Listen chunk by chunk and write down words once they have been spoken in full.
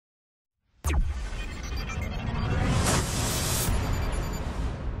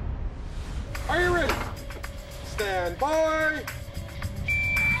Are you ready? Stand by.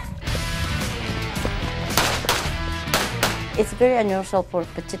 It's very unusual for a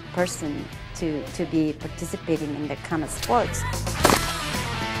petite person to be participating in that kind of sports.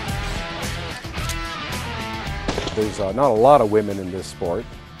 There's not a lot of women in this sport.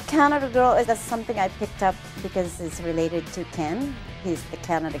 Canada Girl is something I picked up because it's related to Ken. He's the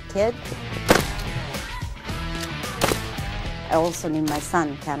Canada Kid. I also name my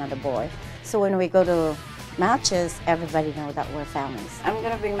son Canada Boy. So when we go to matches, everybody knows that we're families. I'm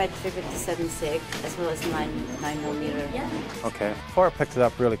going to bring my tribute to 7.6 as well as 9mm. Yeah. Okay. Flora picked it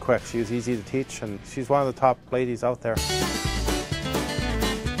up really quick. She was easy to teach, and she's one of the top ladies out there.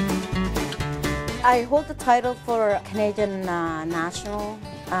 I hold the title for Canadian National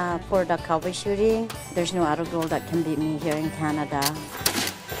for the cowboy shooting. There's no other girl that can beat me here in Canada.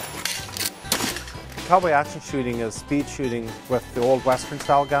 Cowboy action shooting is speed shooting with the old Western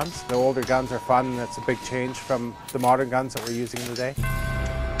style guns. The older guns are fun, and it's a big change from the modern guns that we're using today.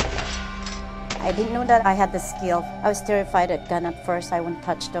 I didn't know that I had the skill. I was terrified at gun at first. I wouldn't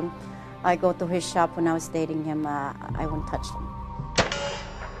touch them. I go to his shop when I was dating him. I wouldn't touch them.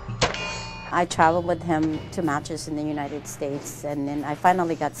 I traveled with him to matches in the United States, and then I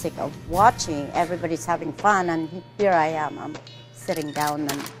finally got sick of watching everybody's having fun, and here I am. I'm sitting down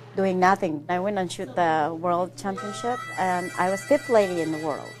and doing nothing. I went and shoot the World Championship, and I was 5th lady in the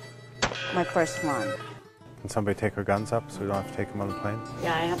world, my first one. Can somebody take our guns up so we don't have to take them on the plane?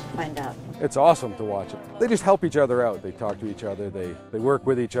 Yeah, I have to find out. It's awesome to watch it. They just help each other out. They talk to each other. They work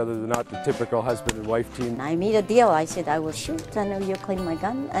with each other. They're not the typical husband and wife team. I made a deal. I said I will shoot, and you clean my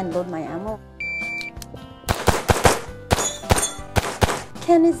gun and load my ammo.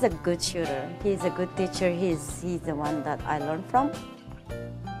 Ken is a good shooter. He's a good teacher. He's the one that I learned from.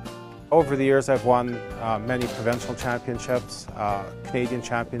 Over the years, I've won many provincial championships, Canadian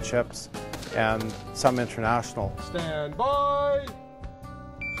championships, and some international. Stand by.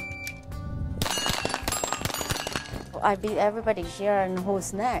 I beat everybody here, and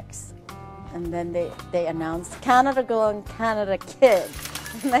who's next? And then they announced Canada Girl and Canada Kid.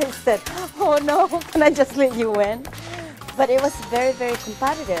 And I said, oh no, can I just let you win? But it was very, very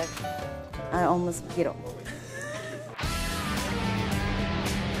competitive. I almost beat him.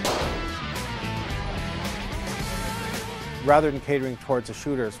 Rather than catering towards the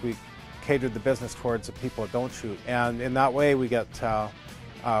shooters, we catered the business towards the people that don't shoot. And in that way, we get,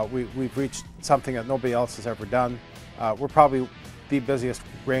 we've reached something that nobody else has ever done. We're probably the busiest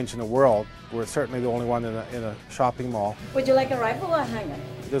range in the world. We're certainly the only one in a shopping mall. Would you like a rifle or a hanger?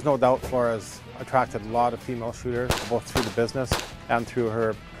 There's no doubt Flora's attracted a lot of female shooters, both through the business and through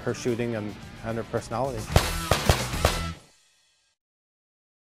her shooting and her personality.